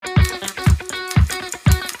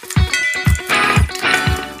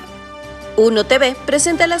Uno TV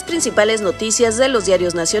presenta las principales noticias de los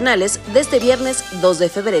diarios nacionales de este viernes 2 de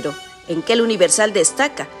febrero, en que el Universal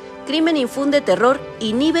destaca: crimen infunde terror,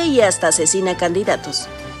 inhibe y hasta asesina candidatos.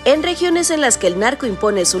 En regiones en las que el narco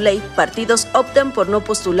impone su ley, partidos optan por no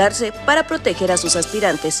postularse para proteger a sus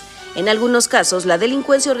aspirantes. En algunos casos, la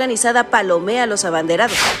delincuencia organizada palomea a los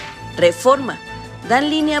abanderados. Reforma. Dan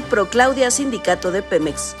línea pro Claudia sindicato de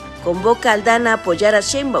Pemex. Convoca a Aldana a apoyar a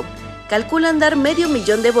Sheinbaum. Calculan dar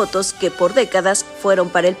 500,000 de votos que por décadas fueron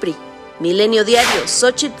para el PRI. Milenio Diario.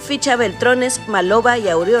 Xochitl ficha a Beltrones, Maloba y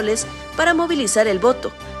Aureoles para movilizar el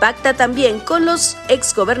voto. Pacta también con los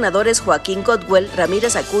exgobernadores Joaquín Cotwell,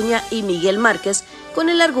 Ramírez Acuña y Miguel Márquez con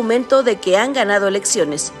el argumento de que han ganado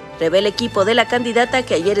elecciones. Revela equipo de la candidata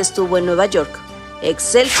que ayer estuvo en Nueva York.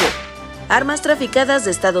 Excelsior. Armas traficadas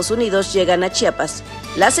de Estados Unidos llegan a Chiapas.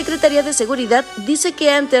 La Secretaría de Seguridad dice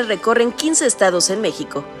que antes recorren 15 estados en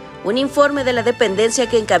México. Un informe de la dependencia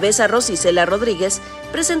que encabeza Rosicela Rodríguez,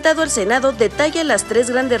 presentado al Senado, detalla las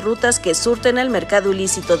 3 grandes rutas que surten al mercado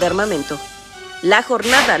ilícito de armamento. La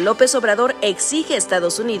Jornada. López Obrador exige a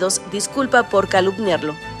Estados Unidos disculpa por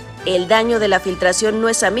calumniarlo. El daño de la filtración no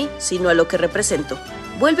es a mí, sino a lo que represento.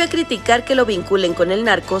 Vuelve a criticar que lo vinculen con el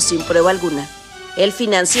narco sin prueba alguna. El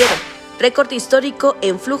Financiero. Récord histórico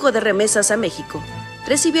en flujo de remesas a México.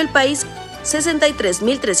 Recibió el país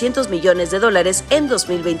 63.300 millones de dólares en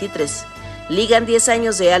 2023. Ligan 10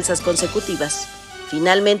 años de alzas consecutivas.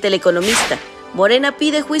 Finalmente, El Economista. Morena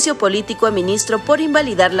pide juicio político a ministro por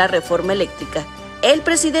invalidar la reforma eléctrica. El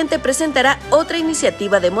presidente presentará otra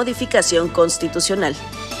iniciativa de modificación constitucional.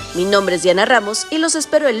 Mi nombre es Diana Ramos y los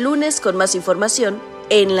espero el lunes con más información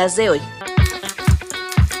en Las de Hoy.